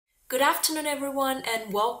Good afternoon, everyone,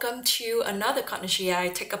 and welcome to another Cognigy.AI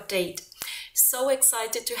Tech Update. So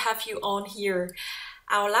excited to have you on here.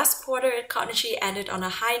 Our last quarter at Cognigy ended on a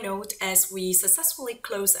high note as we successfully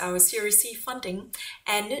closed our Series C funding,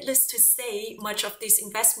 and needless to say, much of this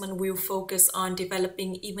investment will focus on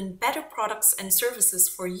developing even better products and services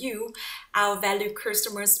for you, our valued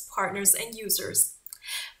customers, partners, and users.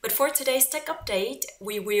 But for today's tech update,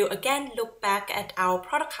 we will again look back at our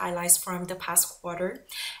product highlights from the past quarter,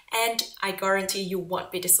 and I guarantee you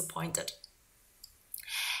won't be disappointed.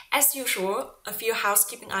 As usual, a few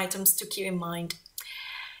housekeeping items to keep in mind.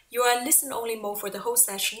 You are in listen-only mode for the whole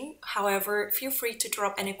session. However, feel free to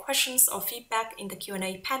drop any questions or feedback in the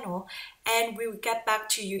Q&A panel, and we will get back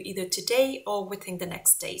to you either today or within the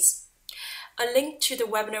next days. A link to the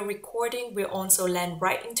webinar recording will also land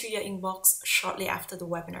right into your inbox shortly after the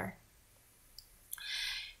webinar.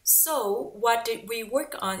 So, what did we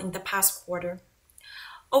work on in the past quarter?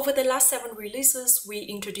 Over the last 7 releases, we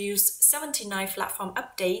introduced 79 platform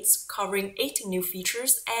updates covering 18 new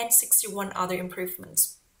features and 61 other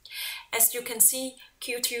improvements. As you can see,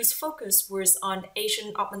 Q2's focus was on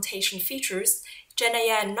agent augmentation features,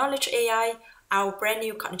 GenAI and Knowledge AI, our brand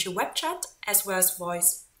new Cognigy Webchat, as well as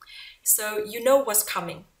voice. So you know what's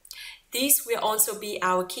coming. These will also be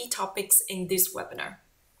our key topics in this webinar.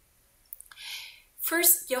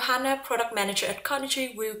 First, Johanna, Product Manager at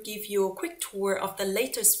Cognigy, will give you a quick tour of the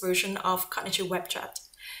latest version of Cognigy Webchat.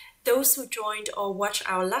 Those who joined or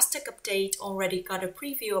watched our last tech update already got a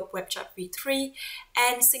preview of Webchat V3,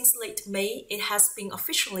 and since late May, it has been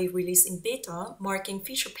officially released in beta, marking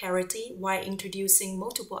feature parity while introducing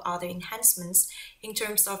multiple other enhancements in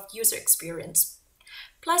terms of user experience.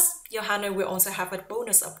 Plus, Johanna will also have a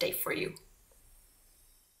bonus update for you.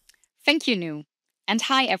 Thank you, Nu. And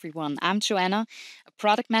hi, everyone. I'm Joanna, a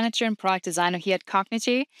product manager and product designer here at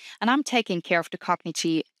Cognigy, and I'm taking care of the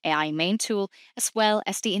Cognigy AI main tool as well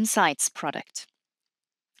as the Insights product.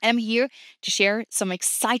 I'm here to share some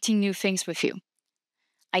exciting new things with you.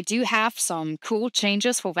 I do have some cool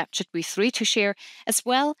changes for Webchat V3 to share, as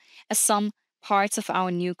well as some parts of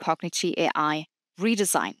our new Cognigy AI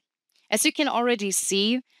redesign. As you can already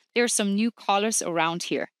see, there are some new colors around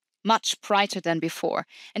here, much brighter than before.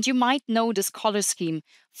 And you might know this color scheme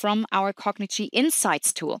from our Cognigy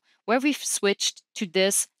Insights tool, where we've switched to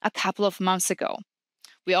this a couple of months ago.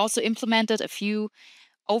 We also implemented a few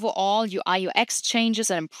overall UI UX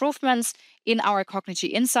changes and improvements in our Cognigy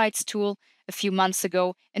Insights tool a few months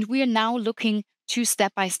ago, and we are now looking to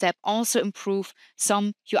step by step also improve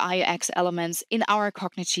some UI UX elements in our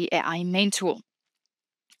Cognigy AI main tool.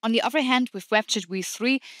 On the other hand, with Webchat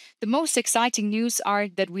V3, the most exciting news are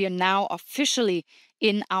that we are now officially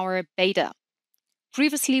in our beta.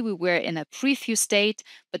 Previously, we were in a preview state,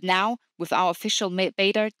 but now with our official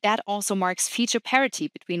beta, that also marks feature parity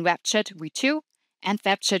between Webchat V2 and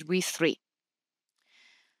Webchat V3.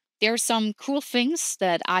 There are some cool things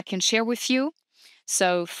that I can share with you.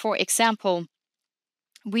 So, for example,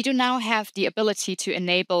 we do now have the ability to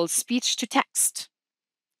enable speech to text.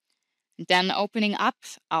 Then opening up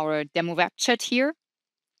our demo Webchat here,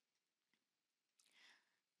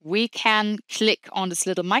 we can click on this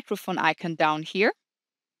little microphone icon down here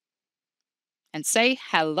and say,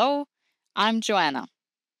 "Hello, I'm Joanna.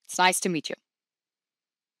 It's nice to meet you."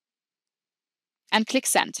 And click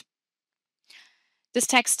send. This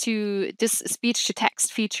speech to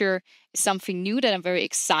text feature is something new that I'm very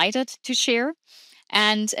excited to share.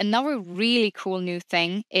 And another really cool new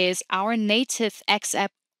thing is our native XApp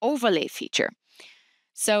overlay feature.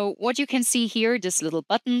 So what you can see here, this little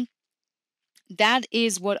button, that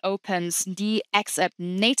is what opens the XApp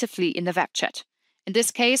natively in the Webchat. In this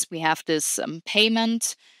case, we have this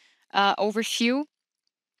payment overview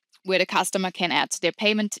where the customer can add their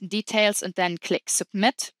payment details and then click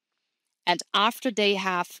submit. And after they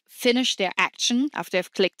have finished their action, after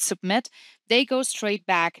they've clicked submit, they go straight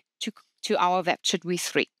back to our Webchat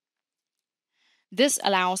V3. This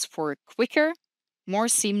allows for quicker, more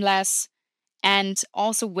seamless, and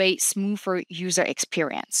also way smoother user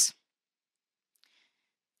experience.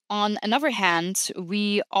 On another hand,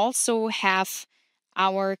 we also have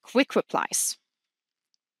our quick replies.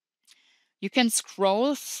 You can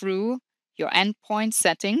scroll through your endpoint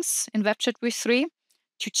settings in Webchat V3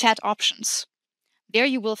 to chat options. There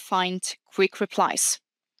you will find quick replies.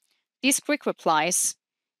 These quick replies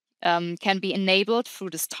can be enabled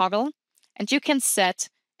through this toggle, and you can set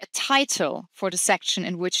a title for the section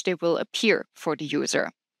in which they will appear for the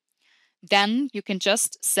user. Then you can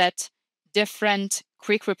just set different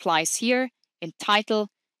quick replies here in title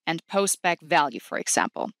and postback value, for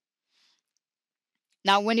example.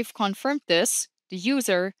 Now, when you've confirmed this, the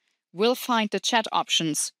user will find the chat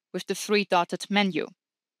options with the three-dotted menu.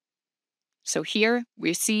 So here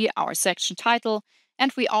we see our section title,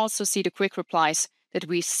 and we also see the quick replies that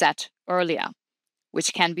we set earlier,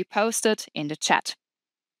 which can be posted in the chat.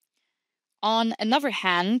 On another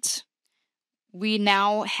hand, we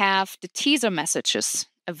now have the teaser messages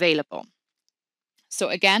available. So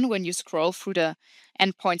again, when you scroll through the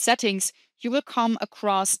endpoint settings, you will come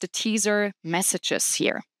across the teaser messages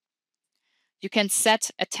here. You can set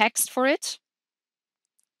a text for it,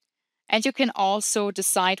 and you can also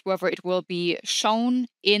decide whether it will be shown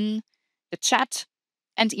in the chat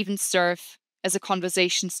and even serve as a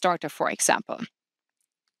conversation starter, for example.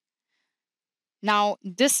 Now,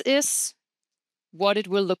 this is what it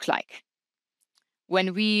will look like.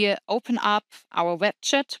 When we open up our web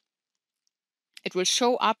chat, it will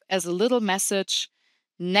show up as a little message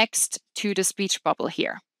next to the speech bubble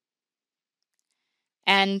here.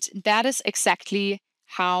 And that is exactly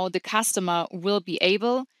how the customer will be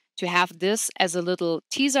able to have this as a little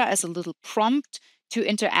teaser, as a little prompt to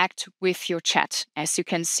interact with your chat, as you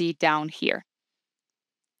can see down here.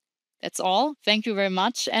 That's all. Thank you very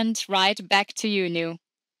much. And right back to you, Nu.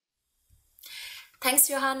 Thanks,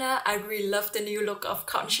 Johanna. I really love the new look of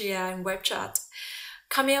Cognigy.AI and Webchat.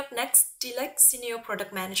 Coming up next, Dilek, Senior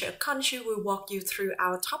Product Manager at Cognigy, will walk you through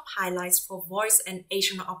our top highlights for voice and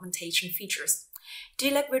agent augmentation features.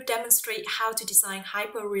 Dilek will demonstrate how to design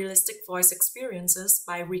hyper-realistic voice experiences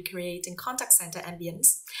by recreating contact center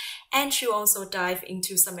ambience, and she'll also dive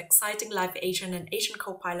into some exciting live agent and agent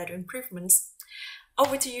copilot improvements.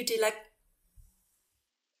 Over to you, Dilek.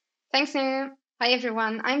 Thanks, Nu. Hi,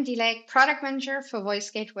 everyone. I'm Dilek, Product Manager for Voice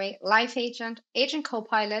Gateway, Live Agent, Agent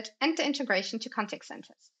Copilot, and the integration to contact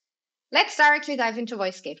centers. Let's directly dive into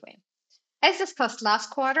Voice Gateway. As discussed last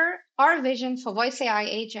quarter, our vision for voice AI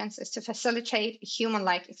agents is to facilitate a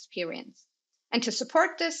human-like experience. And to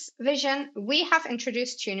support this vision, we have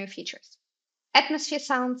introduced two new features: Atmosphere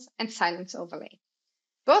Sounds and Silence Overlay.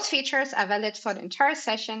 Both features are valid for the entire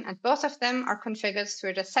session, and both of them are configured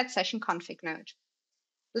through the Set Session Config node.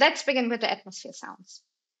 Let's begin with the Atmosphere Sounds.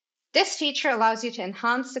 This feature allows you to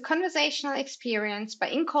enhance the conversational experience by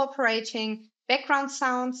incorporating background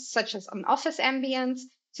sounds such as an office ambience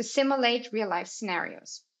to simulate real-life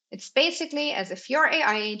scenarios. It's basically as if your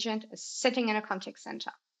AI agent is sitting in a contact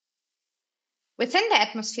center. Within the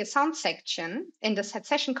Atmosphere Sound section, in the Set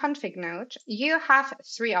Session Config node, you have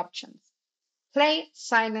three options: play,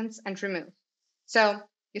 silence, and remove. So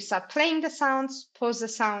you start playing the sounds, pause the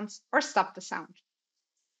sounds, or stop the sound.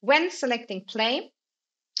 When selecting play,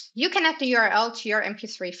 you can add the URL to your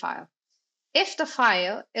MP3 file. If the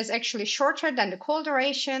file is actually shorter than the call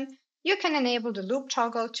duration, you can enable the loop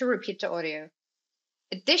toggle to repeat the audio.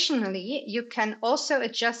 Additionally, you can also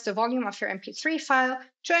adjust the volume of your MP3 file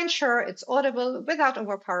to ensure it's audible without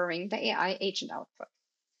overpowering the AI agent output.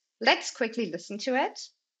 Let's quickly listen to it.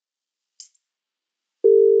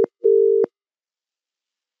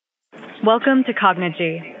 Welcome to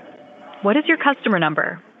Cognigy. What is your customer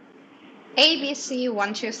number?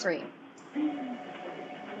 ABC123.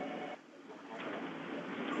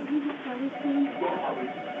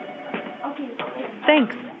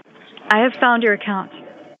 Thanks. I have found your account.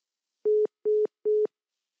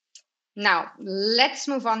 Now, let's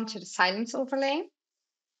move on to the silence overlay.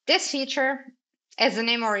 This feature, as the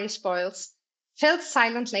name already spoils, fills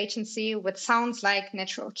silent latency with sounds like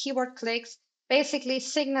natural keyboard clicks, basically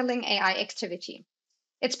signaling AI activity.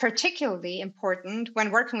 It's particularly important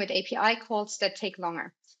when working with API calls that take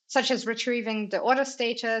longer, such as retrieving the order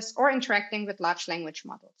status or interacting with large language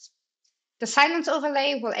models. The silence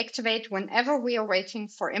overlay will activate whenever we are waiting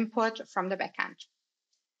for input from the backend.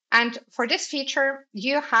 And for this feature,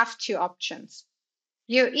 you have two options.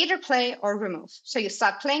 You either play or remove. So you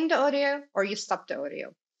start playing the audio or you stop the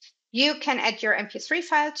audio. You can add your MP3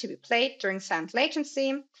 file to be played during silent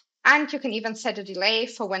latency, and you can even set a delay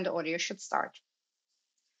for when the audio should start.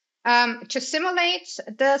 To simulate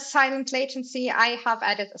the silent latency, I have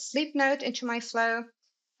added a sleep node into my flow,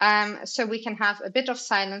 so we can have a bit of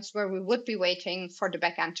silence where we would be waiting for the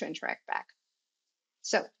backend to interact back.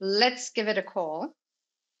 So let's give it a call.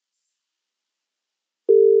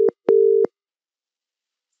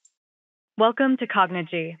 Welcome to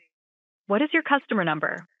Cognigy. What is your customer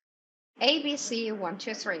number?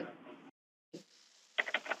 ABC123.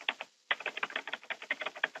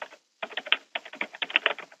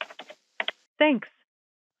 Thanks.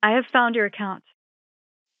 I have found your account.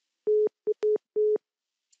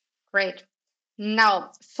 Great.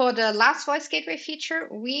 Now, for the last Voice Gateway feature,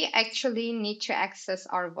 we actually need to access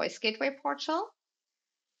our Voice Gateway portal.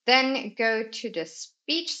 Then go to the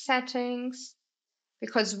speech settings,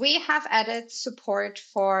 because we have added support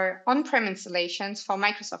for on-prem installations for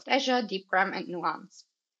Microsoft Azure, DeepGram, and Nuance.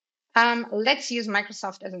 Let's use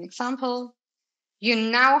Microsoft as an example. You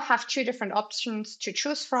now have two different options to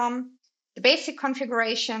choose from: the basic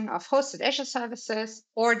configuration of hosted Azure services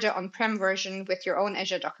or the on-prem version with your own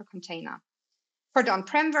Azure Docker container. For the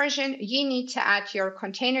on-prem version, you need to add your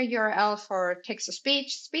container URL for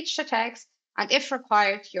text-to-speech, speech-to-text, and if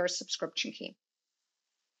required, your subscription key.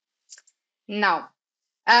 Now,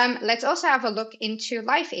 let's also have a look into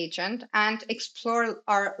Live Agent and explore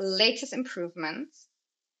our latest improvements.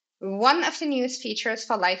 One of the newest features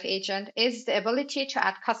for Live Agent is the ability to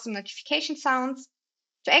add custom notification sounds.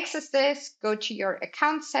 To access this, go to your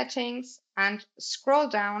account settings and scroll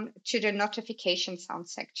down to the notification sound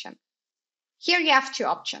section. Here you have two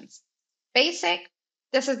options. Basic,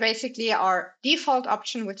 this is basically our default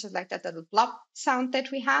option, which is like that little blob sound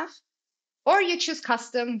that we have. Or you choose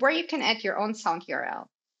custom, where you can add your own sound URL.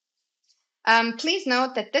 Please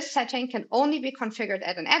note that this setting can only be configured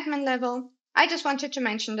at an admin level. I just wanted to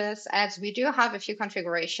mention this as we do have a few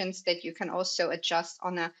configurations that you can also adjust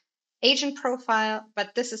on an agent profile,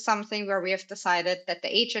 but this is something where we have decided that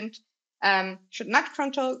the agent should not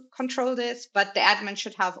control this, but the admin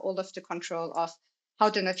should have all of the control of how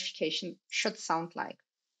the notification should sound like.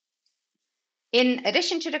 In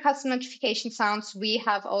addition to the custom notification sounds, we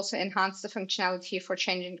have also enhanced the functionality for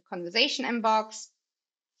changing the conversation inbox.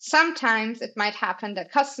 Sometimes it might happen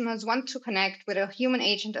that customers want to connect with a human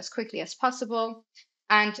agent as quickly as possible,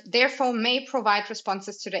 and therefore may provide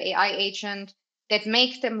responses to the AI agent that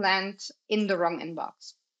make them land in the wrong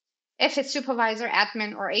inbox. If a supervisor,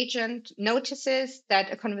 admin, or agent notices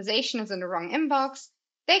that a conversation is in the wrong inbox,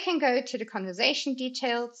 they can go to the conversation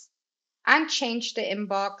details and change the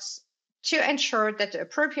inbox to ensure that the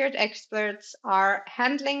appropriate experts are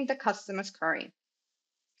handling the customer's query.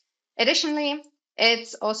 Additionally,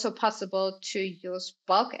 it's also possible to use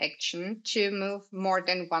bulk action to move more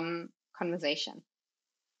than one conversation.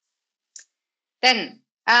 Then,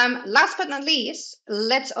 last but not least,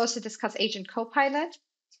 let's also discuss Agent Copilot.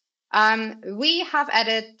 We have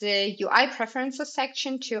added the UI preferences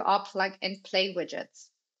section to our plug and play widgets.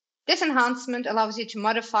 This enhancement allows you to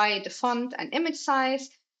modify the font and image size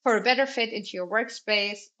for a better fit into your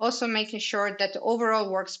workspace, also making sure that the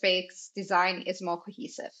overall workspace design is more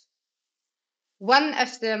cohesive. One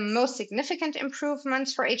of the most significant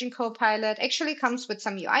improvements for Agent Copilot actually comes with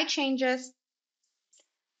some UI changes.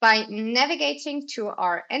 By navigating to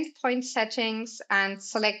our endpoint settings and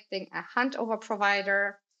selecting a handover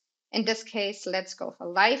provider, in this case, let's go for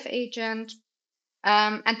Live Agent,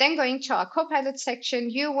 and then going to our Copilot section,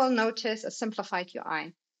 you will notice a simplified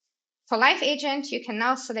UI. For Live Agent, you can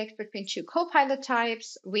now select between two Copilot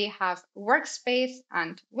types. We have Workspace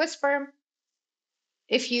and Whisper.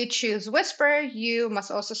 If you choose Whisper, you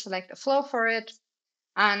must also select a flow for it.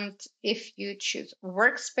 And if you choose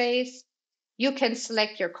Workspace, you can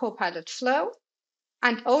select your Copilot flow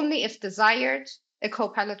and only if desired, a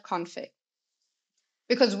Copilot config.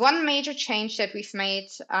 Because one major change that we've made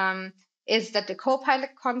is that the Copilot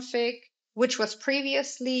config, which was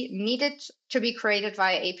previously needed to be created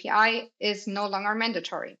via API, is no longer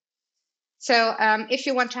mandatory. So if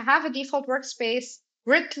you want to have a default workspace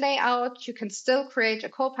grid layout, you can still create a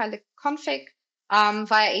Copilot config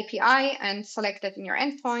via API and select that in your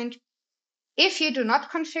endpoint. If you do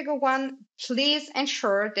not configure one, please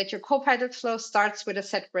ensure that your Copilot flow starts with a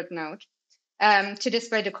set grid node to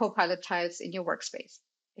display the Copilot tiles in your workspace.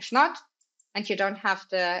 If not, and you don't have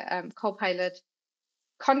the Copilot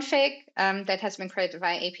config that has been created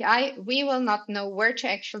via API, we will not know where to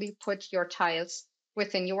actually put your tiles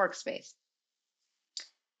within your workspace.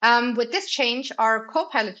 With this change, our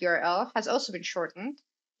Copilot URL has also been shortened.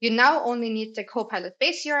 You now only need the Copilot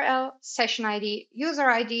base URL, session ID, user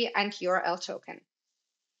ID, and URL token.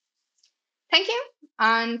 Thank you,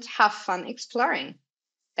 and have fun exploring.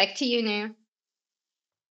 Back to you, Nu.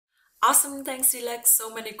 Awesome, thanks Dilek.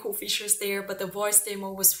 So many cool features there, but the voice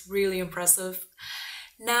demo was really impressive.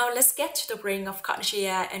 Now let's get to the brain of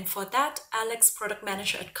Cognigy.AI, and for that, Alex, product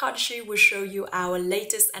manager at Cognigy, will show you our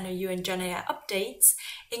latest NLU and GenAI updates,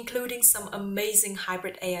 including some amazing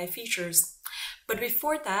hybrid AI features. But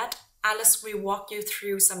before that, Alex will walk you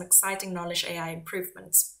through some exciting knowledge AI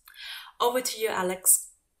improvements. Over to you, Alex.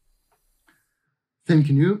 Thank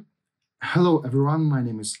you, Nu. Hello, everyone. My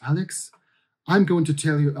name is Alex. I'm going to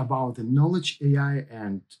tell you about the knowledge AI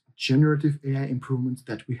and generative AI improvements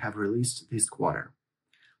that we have released this quarter.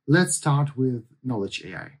 Let's start with knowledge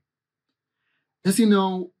AI. As you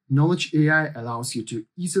know, knowledge AI allows you to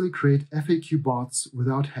easily create FAQ bots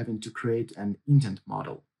without having to create an intent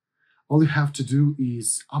model. All you have to do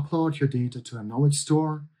is upload your data to a knowledge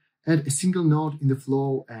store, add a single node in the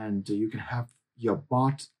flow, and you can have your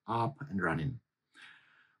bot up and running.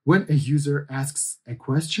 When a user asks a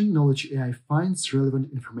question, Cognigy.AI finds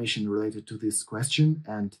relevant information related to this question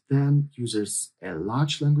and then uses a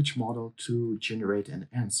large language model to generate an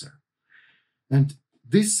answer. And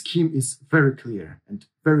this scheme is very clear and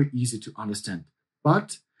very easy to understand,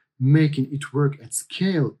 but making it work at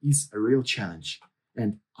scale is a real challenge.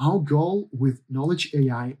 And our goal with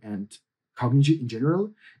Cognigy.AI and Cognigy in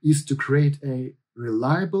general is to create a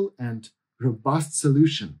reliable and robust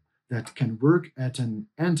solution that can work at an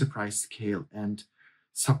enterprise scale and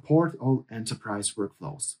support all enterprise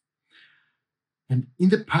workflows. And in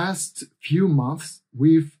the past few months,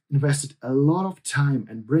 we've invested a lot of time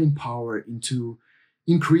and brain power into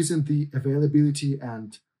increasing the availability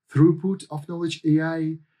and throughput of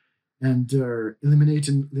Cognigy.AI and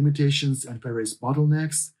eliminating limitations and various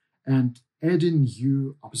bottlenecks and adding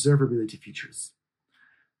new observability features.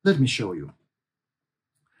 Let me show you.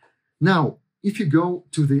 Now, if you go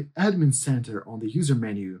to the admin center on the user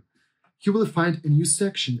menu, you will find a new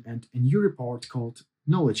section and a new report called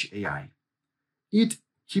Cognigy.AI. It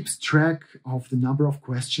keeps track of the number of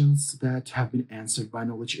questions that have been answered by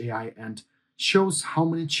Cognigy.AI and shows how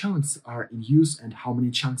many chunks are in use and how many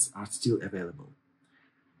chunks are still available.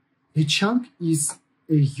 A chunk is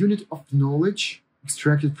a unit of knowledge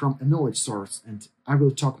extracted from a knowledge source, and I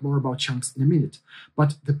will talk more about chunks in a minute.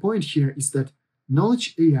 But the point here is that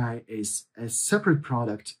Cognigy.AI is a separate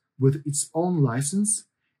product with its own license,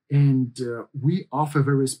 and we offer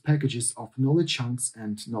various packages of knowledge chunks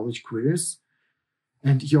and knowledge queries.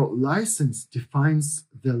 And your license defines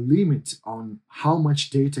the limit on how much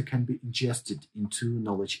data can be ingested into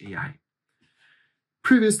Cognigy.AI.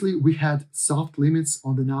 Previously, we had soft limits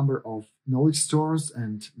on the number of knowledge stores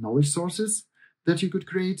and knowledge sources that you could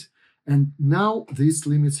create, and now these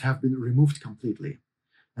limits have been removed completely.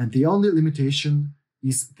 And the only limitation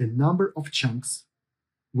is the number of chunks,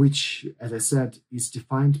 which, as I said, is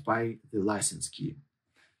defined by the license key.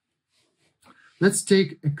 Let's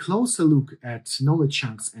take a closer look at knowledge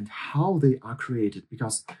chunks and how they are created,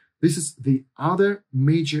 because this is the other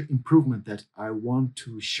major improvement that I want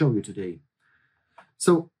to show you today.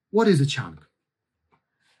 So, what is a chunk?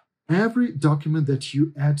 Every document that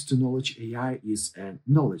you add to Cognigy.AI is a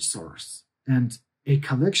knowledge source, and a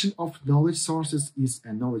collection of knowledge sources is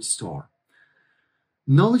a knowledge store.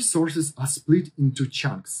 Knowledge sources are split into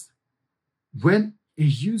chunks. When a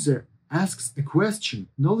user asks a question,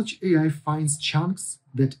 Cognigy.AI finds chunks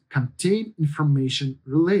that contain information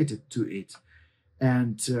related to it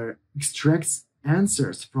and extracts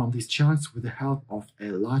answers from these chunks with the help of a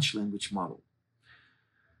large language model.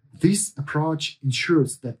 This approach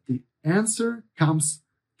ensures that the answer comes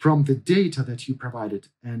from the data that you provided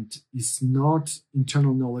and is not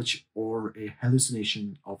internal knowledge or a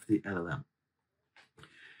hallucination of the LLM.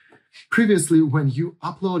 Previously, when you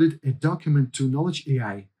uploaded a document to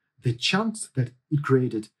Cognigy.AI, the chunks that it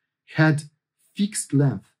created had fixed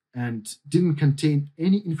length and didn't contain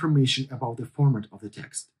any information about the format of the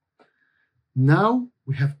text. Now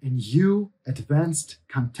we have a new advanced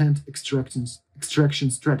content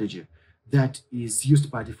extraction strategy that is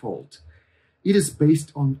used by default. It is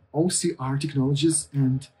based on OCR technologies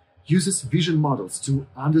and uses vision models to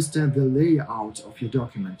understand the layout of your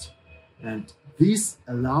document. And this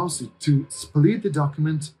allows it to split the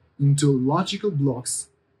document into logical blocks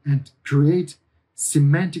and create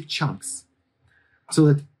semantic chunks so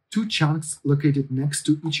that two chunks located next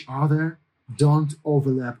to each other don't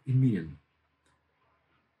overlap in meaning.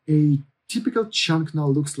 A typical chunk now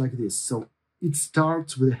looks like this. So it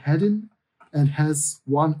starts with a heading and has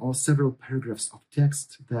one or several paragraphs of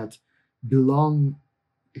text that belong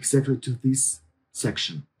exactly to this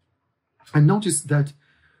section. And notice that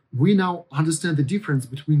we now understand the difference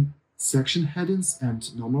between section headings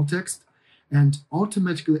and normal text and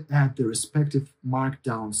automatically add the respective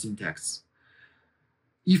markdown syntax.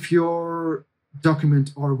 If your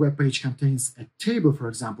document or web page contains a table, for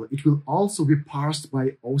example, it will also be parsed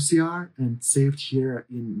by OCR and saved here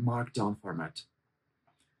in markdown format.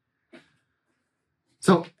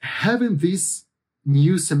 So having these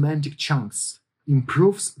new semantic chunks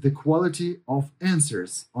improves the quality of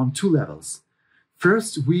answers on two levels.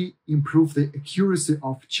 First, we improve the accuracy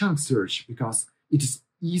of chunk search because it is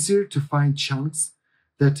easier to find chunks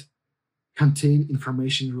that contain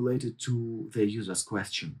information related to the user's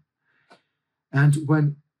question. And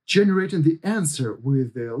when generating the answer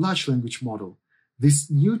with the large language model, this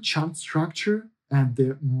new chunk structure and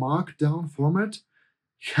the markdown format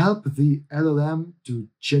help the LLM to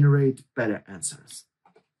generate better answers.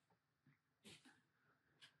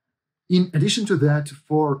 In addition to that,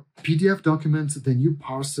 for PDF documents, the new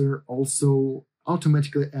parser also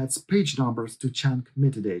automatically adds page numbers to chunk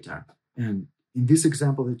metadata. And in this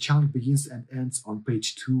example, the chunk begins and ends on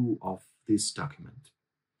page 2 of this document.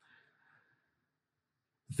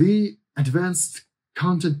 The advanced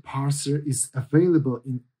content parser is available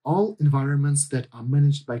in all environments that are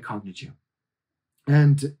managed by Cognigy.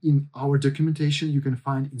 And in our documentation, you can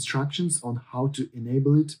find instructions on how to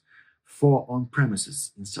enable it for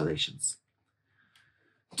on-premises installations.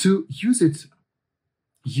 To use it,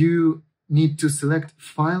 you need to select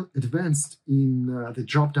File Advanced in the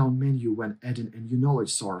drop-down menu when adding a new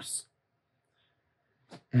knowledge source.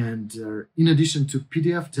 And in addition to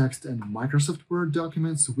PDF text and Microsoft Word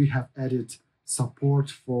documents, we have added support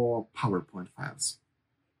for PowerPoint files.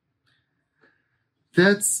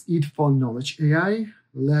 That's it for Knowledge AI.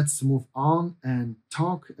 Let's move on and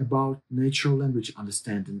talk about natural language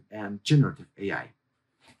understanding and generative AI.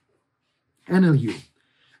 NLU.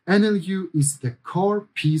 NLU is the core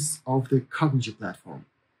piece of the Cognigy platform.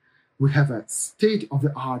 We have a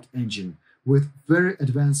state-of-the-art engine with very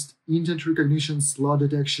advanced intent recognition, slot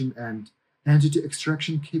detection, and entity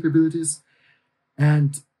extraction capabilities,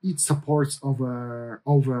 and it supports over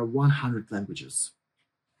 100 languages.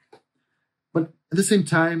 But at the same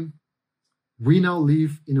time, we now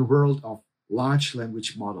live in a world of large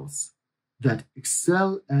language models that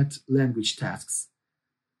excel at language tasks.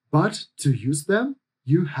 But to use them,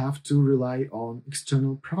 you have to rely on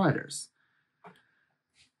external providers.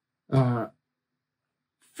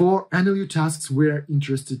 For NLU tasks, we're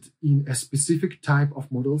interested in a specific type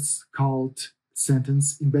of models called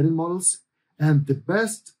sentence embedding models. And the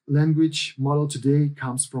best language model today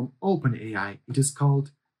comes from OpenAI. It is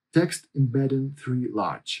called Text Embedding 3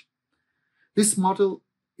 Large. This model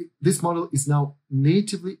is now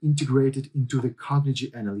natively integrated into the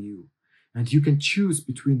Cognigy NLU, and you can choose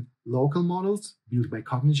between local models built by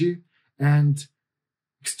Cognigy and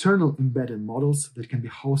external embedded models that can be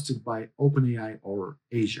hosted by OpenAI or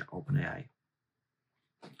Azure OpenAI.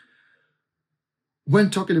 When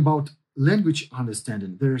talking about language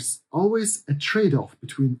understanding, there's always a trade-off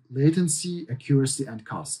between latency, accuracy, and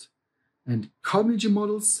cost. And Cognigy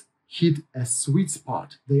models hit a sweet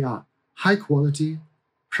spot. They are high quality,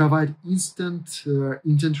 provide instant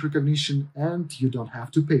intent recognition, and you don't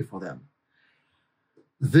have to pay for them.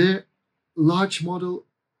 The large model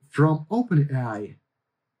from OpenAI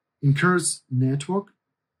incurs network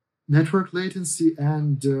latency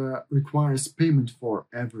and requires payment for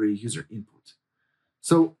every user input.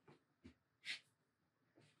 So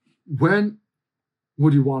when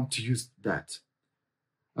would you want to use that?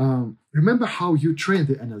 Remember how you train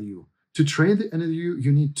the NLU. To train the NLU,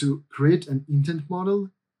 you need to create an intent model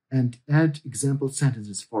and add example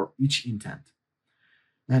sentences for each intent.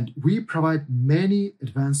 And we provide many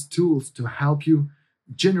advanced tools to help you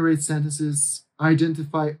generate sentences,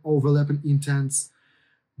 identify overlapping intents,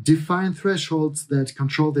 define thresholds that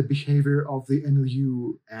control the behavior of the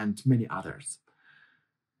NLU, and many others.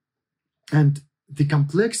 And the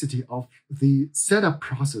complexity of the setup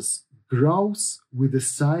process grows with the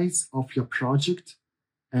size of your project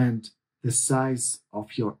and the size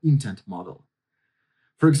of your intent model.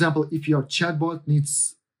 For example, if your chatbot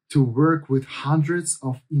needs to work with hundreds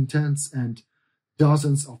of intents and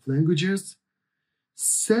dozens of languages,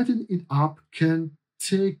 setting it up can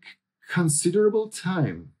take considerable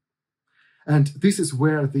time. And this is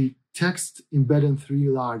where the Text Embedding 3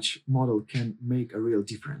 Large model can make a real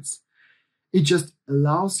difference. It just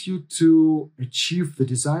allows you to achieve the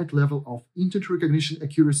desired level of intent recognition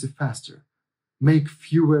accuracy faster, make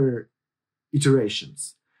fewer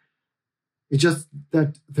iterations. It's just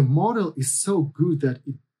that the model is so good that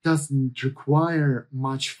it doesn't require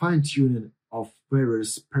much fine-tuning of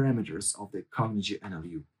various parameters of the Cognigy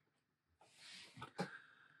NLU.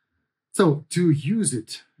 So to use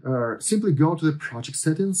it, simply go to the project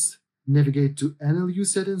settings, navigate to NLU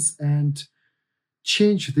settings, and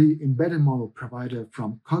change the embedded model provider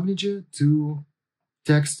from Cognigy to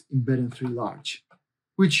Text Embedding 3 Large,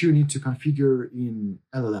 which you need to configure in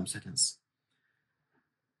LLM settings.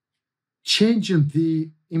 Changing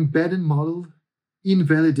the embedded model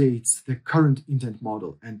invalidates the current intent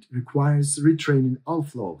model and requires retraining all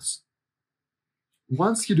flows.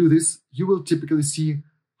 Once you do this, you will typically see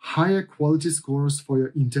higher quality scores for your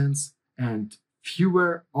intents and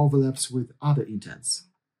fewer overlaps with other intents.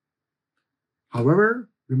 However,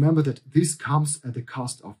 remember that this comes at the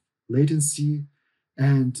cost of latency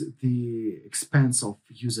and the expense of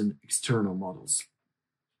using external models.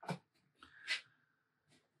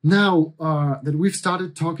 Now that we've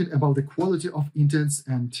started talking about the quality of intents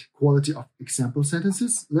and quality of example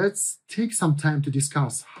sentences, let's take some time to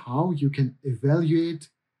discuss how you can evaluate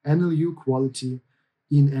NLU quality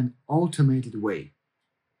in an automated way.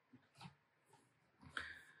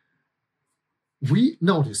 We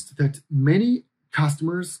noticed that many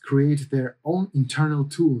customers create their own internal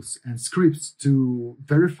tools and scripts to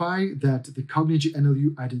verify that the Cognigy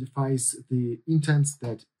NLU identifies the intents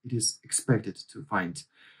that it is expected to find.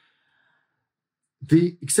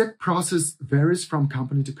 The exact process varies from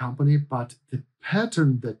company to company, but the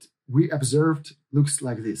pattern that we observed looks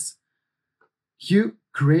like this. You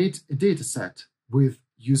create a data set with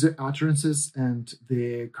user utterances and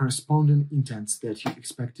the corresponding intents that you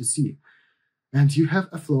expect to see. And you have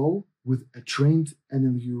a flow with a trained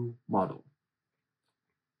NLU model.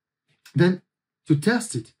 Then, to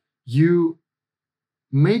test it, you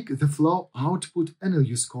make the flow output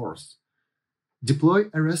NLU scores, deploy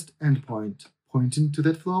a REST endpoint pointing to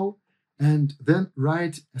that flow, and then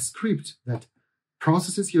write a script that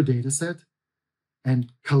processes your dataset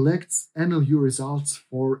and collects NLU results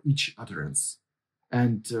for each utterance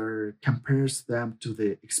and compares them to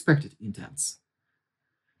the expected intents.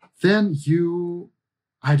 Then you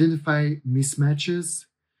identify mismatches,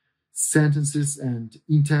 sentences, and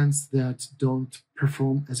intents that don't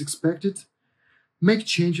perform as expected, make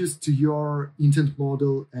changes to your intent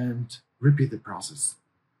model, and repeat the process.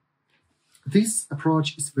 This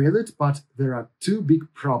approach is valid, but there are two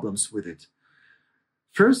big problems with it.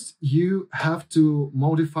 First, you have to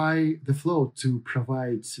modify the flow to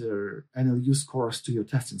provide NLU scores to your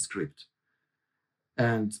testing script.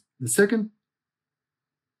 And the second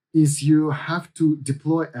is you have to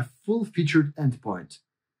deploy a full-featured endpoint,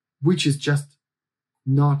 which is just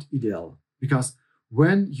not ideal. Because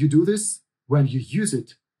when you do this, when you use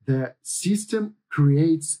it, the system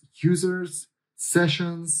creates users,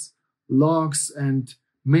 sessions, logs, and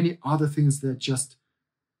many other things that just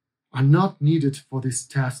are not needed for this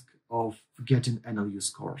task of getting NLU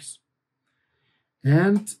scores.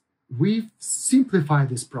 And we've simplified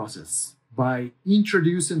this process by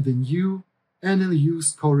introducing the new NLU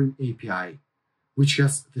scoring API, which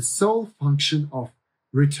has the sole function of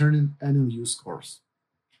returning NLU scores.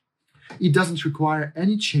 It doesn't require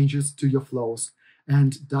any changes to your flows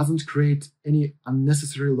and doesn't create any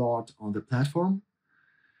unnecessary load on the platform.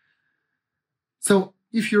 So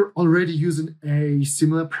if you're already using a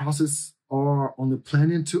similar process or only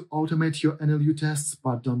planning to automate your NLU tests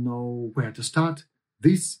but don't know where to start,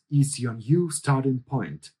 this is your new starting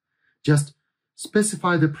point. Just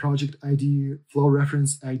specify the project ID, flow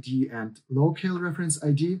reference ID, and locale reference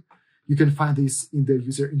ID. You can find this in the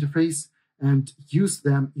user interface and use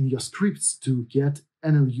them in your scripts to get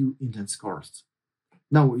NLU intent scores.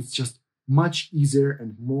 Now it's just much easier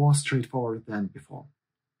and more straightforward than before.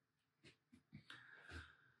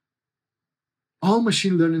 All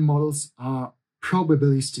machine learning models are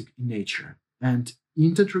probabilistic in nature, and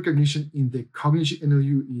intent recognition in the Cognigy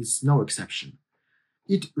NLU is no exception.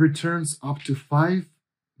 It returns up to 5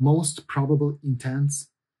 most probable intents,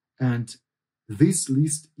 and this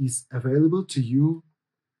list is available to you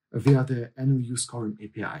via the NLU scoring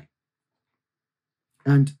API.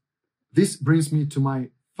 And this brings me to my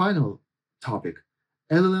final topic,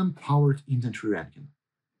 LLM-powered intent re-ranking.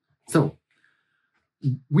 So,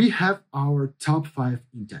 we have our top 5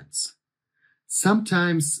 intents.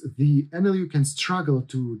 Sometimes the NLU can struggle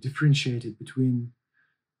to differentiate it between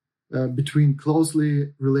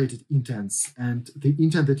closely related intents, and the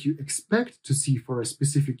intent that you expect to see for a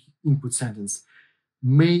specific input sentence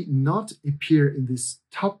may not appear in this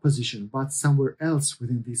top position, but somewhere else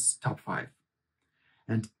within this top 5.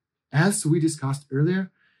 And as we discussed earlier,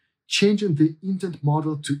 changing the intent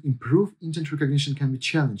model to improve intent recognition can be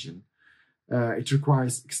challenging. It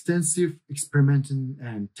requires extensive experimenting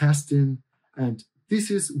and testing, and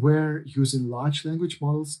this is where using large language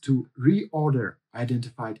models to reorder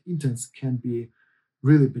identified intents can be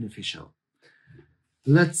really beneficial.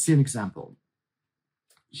 Let's see an example.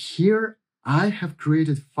 Here, I have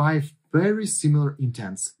created 5 very similar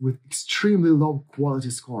intents with extremely low quality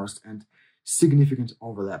scores and significant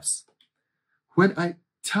overlaps. When I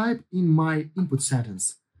type in my input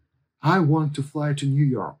sentence, I want to fly to New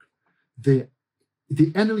York, the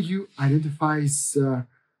NLU identifies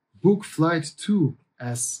book flight to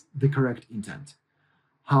as the correct intent.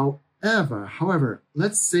 However,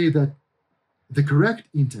 let's say that the correct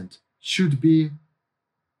intent should be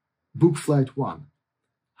book flight 1.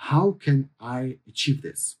 How can I achieve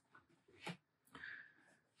this?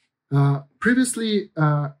 Previously,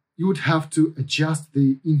 you would have to adjust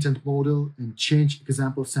the intent model and change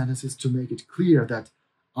example sentences to make it clear that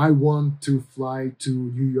I want to fly to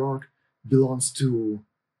New York belongs to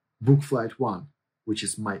book flight 1, which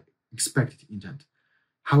is my expected intent.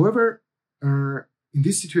 However, in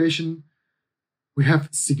this situation, we have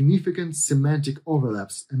significant semantic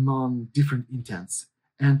overlaps among different intents,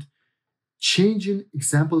 and changing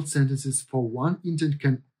example sentences for one intent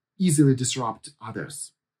can easily disrupt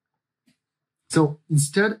others. So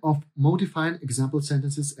instead of modifying example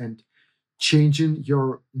sentences and changing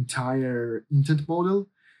your entire intent model,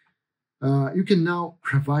 you can now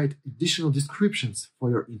provide additional descriptions for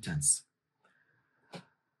your intents.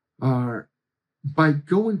 By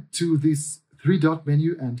going to this three-dot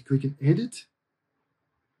menu and clicking Edit,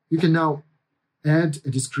 you can now add a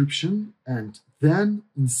description, and then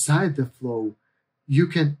inside the flow, you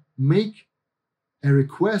can make a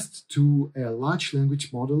request to a large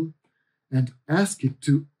language model and ask it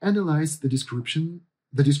to analyze the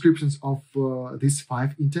descriptions of these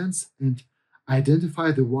 5 intents and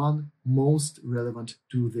identify the one most relevant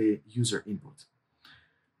to the user input.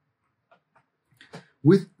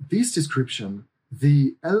 With this description,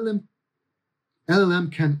 the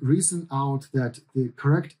LLM can reason out that the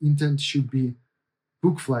correct intent should be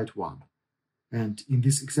book flight 1. And in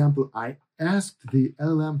this example, I asked the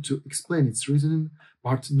LLM to explain its reasoning,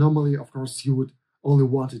 but normally, of course, you would only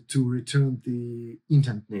want it to return the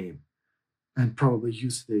intent name and probably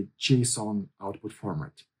use the JSON output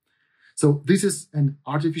format. So this is an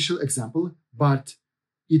artificial example, but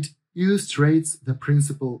it illustrates the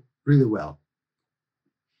principle really well.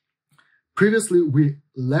 Previously, we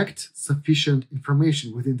lacked sufficient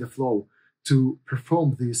information within the flow to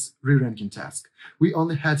perform this re-ranking task. We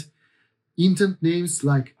only had intent names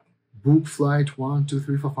like book flight 1, 2,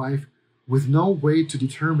 3, 4, 5, with no way to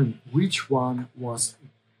determine which one was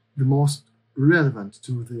the most relevant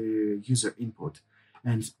to the user input.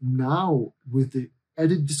 And now, with the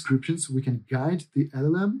added descriptions, we can guide the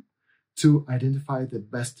LLM to identify the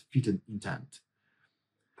best fitting intent.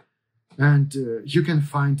 And you can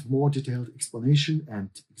find more detailed explanation and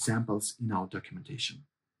examples in our documentation.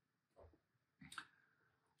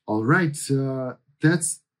 All right,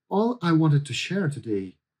 that's all I wanted to share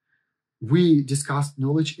today. We discussed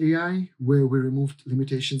Knowledge AI, where we removed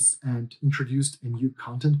limitations and introduced a new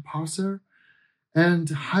content parser, and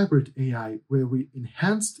Hybrid AI, where we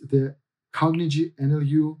enhanced the Cognigy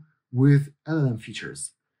NLU with LLM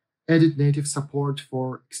features, added native support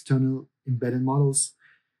for external embedded models,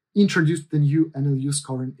 introduced the new NLU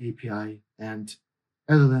scoring API, and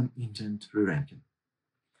LLM intent re-ranking.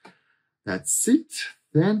 That's it.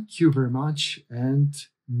 Thank you very much, and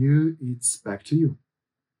Nu, it's back to you.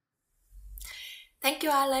 Thank you,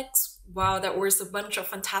 Alex. Wow, that was a bunch of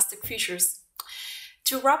fantastic features.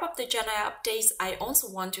 To wrap up the GenAI updates, I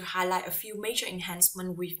also want to highlight a few major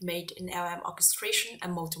enhancements we've made in LLM orchestration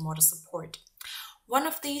and multimodal support. One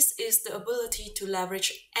of these is the ability to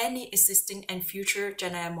leverage any existing and future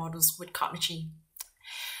GenAI models with Cognigy.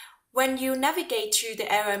 When you navigate to the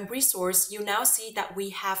LLM resource, you now see that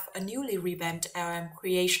we have a newly revamped LLM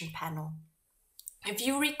creation panel. If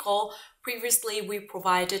you recall, previously we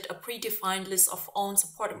provided a predefined list of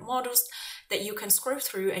unsupported models that you can scroll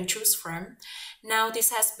through and choose from. Now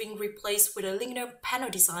this has been replaced with a linear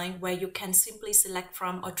panel design where you can simply select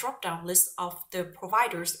from a drop-down list of the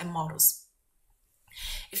providers and models.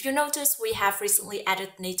 If you notice, we have recently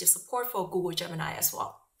added native support for Google Gemini as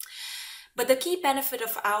well. But the key benefit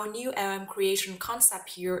of our new LLM creation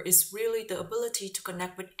concept here is really the ability to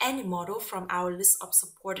connect with any model from our list of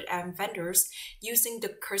supported LLM vendors using the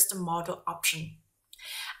custom model option.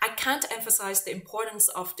 I can't emphasize the importance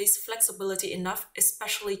of this flexibility enough,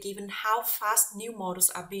 especially given how fast new models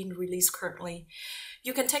are being released currently.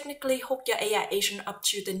 You can technically hook your AI agent up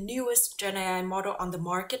to the newest GenAI model on the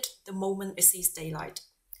market the moment it sees daylight.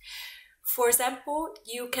 For example,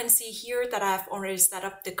 you can see here that I have already set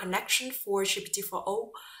up the connection for GPT-4o,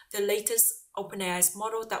 the latest OpenAI's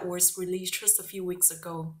model that was released just a few weeks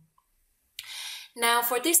ago. Now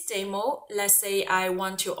for this demo, let's say I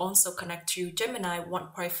want to also connect to Gemini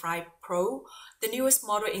 1.5 Pro, the newest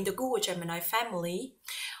model in the Google Gemini family.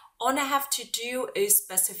 All I have to do is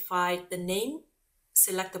specify the name,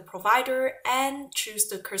 select the provider, and choose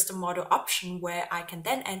the custom model option where I can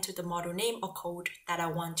then enter the model name or code that I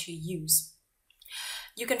want to use.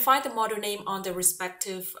 You can find the model name on the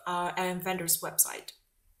respective LLM vendor's website.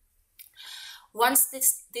 Once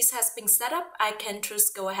this has been set up, I can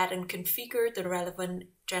just go ahead and configure the relevant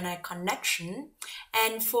GenAI connection.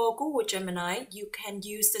 And for Google Gemini, you can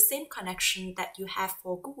use the same connection that you have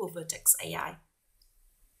for Google Vertex AI.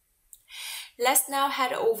 Let's now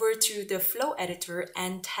head over to the Flow editor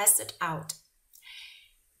and test it out.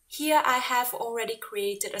 Here I have already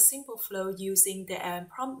created a simple flow using the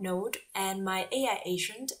prompt node, and my AI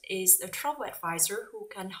agent is a travel advisor who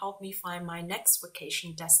can help me find my next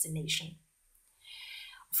vacation destination.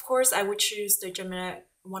 Of course, I would choose the Gemini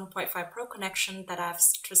 1.5 Pro connection that I've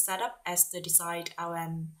just set up as the desired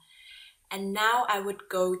LM. And now I would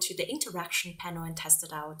go to the interaction panel and test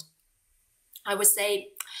it out. I would say,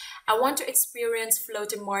 I want to experience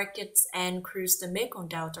floating markets and cruise the Mekong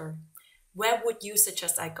Delta. Where would you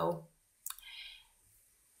suggest I go?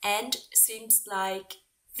 And seems like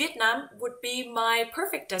Vietnam would be my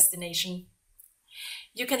perfect destination.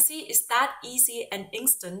 You can see it's that easy and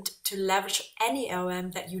instant to leverage any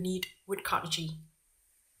LM that you need with Cognigy.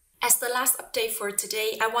 As the last update for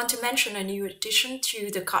today, I want to mention a new addition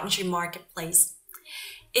to the Cognigy marketplace.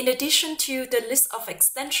 In addition to the list of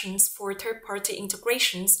extensions for third-party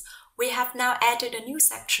integrations, we have now added a new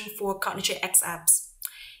section for Cognigy X apps.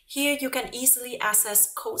 Here you can easily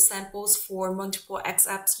access code samples for multiple X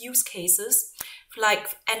apps use cases,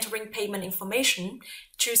 like entering payment information,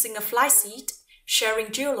 choosing a flight seat, sharing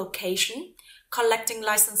geolocation, collecting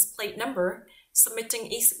license plate number, submitting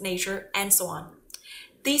e-signature, and so on.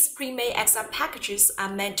 These pre-made X app packages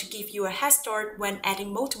are meant to give you a head start when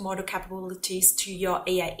adding multimodal capabilities to your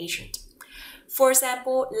AI agent. For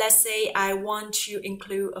example, let's say I want to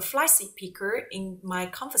include a flight seat picker in my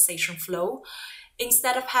conversation flow.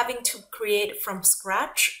 Instead of having to create it from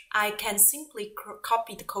scratch, I can simply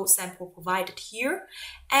copy the code sample provided here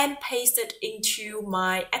and paste it into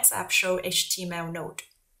my XApp show HTML node.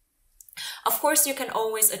 Of course, you can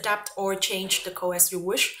always adapt or change the code as you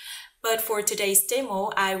wish, but for today's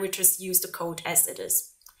demo, I will just use the code as it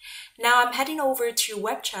is. Now I'm heading over to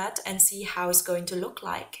Webchat and see how it's going to look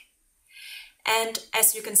like. And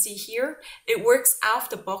as you can see here, it works out of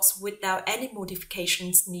the box without any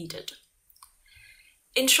modifications needed.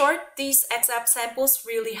 In short, these XApp samples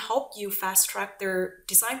really help you fast-track their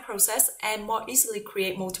design process and more easily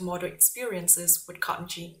create multimodal experiences with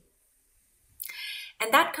Cognigy.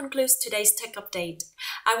 And that concludes today's tech update.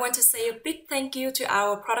 I want to say a big thank you to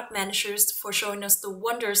our product managers for showing us the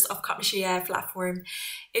wonders of Cognigy.AI platform.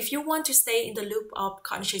 If you want to stay in the loop of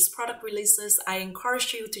Cognigy's product releases, I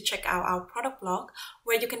encourage you to check out our product blog,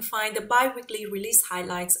 where you can find the bi-weekly release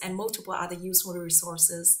highlights and multiple other useful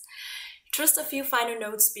resources. Just a few final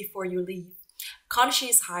notes before you leave. Cognigy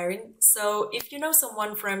is hiring, so if you know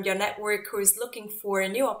someone from your network who is looking for a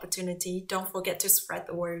new opportunity, don't forget to spread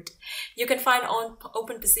the word. You can find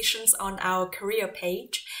open positions on our career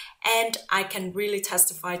page, and I can really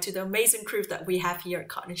testify to the amazing crew that we have here at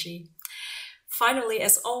Cognigy. Finally,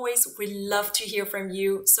 as always, we love to hear from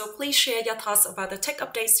you, so please share your thoughts about the Tech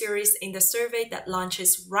Update series in the survey that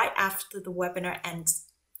launches right after the webinar ends.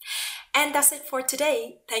 And that's it for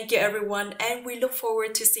today. Thank you everyone, and we look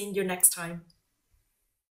forward to seeing you next time.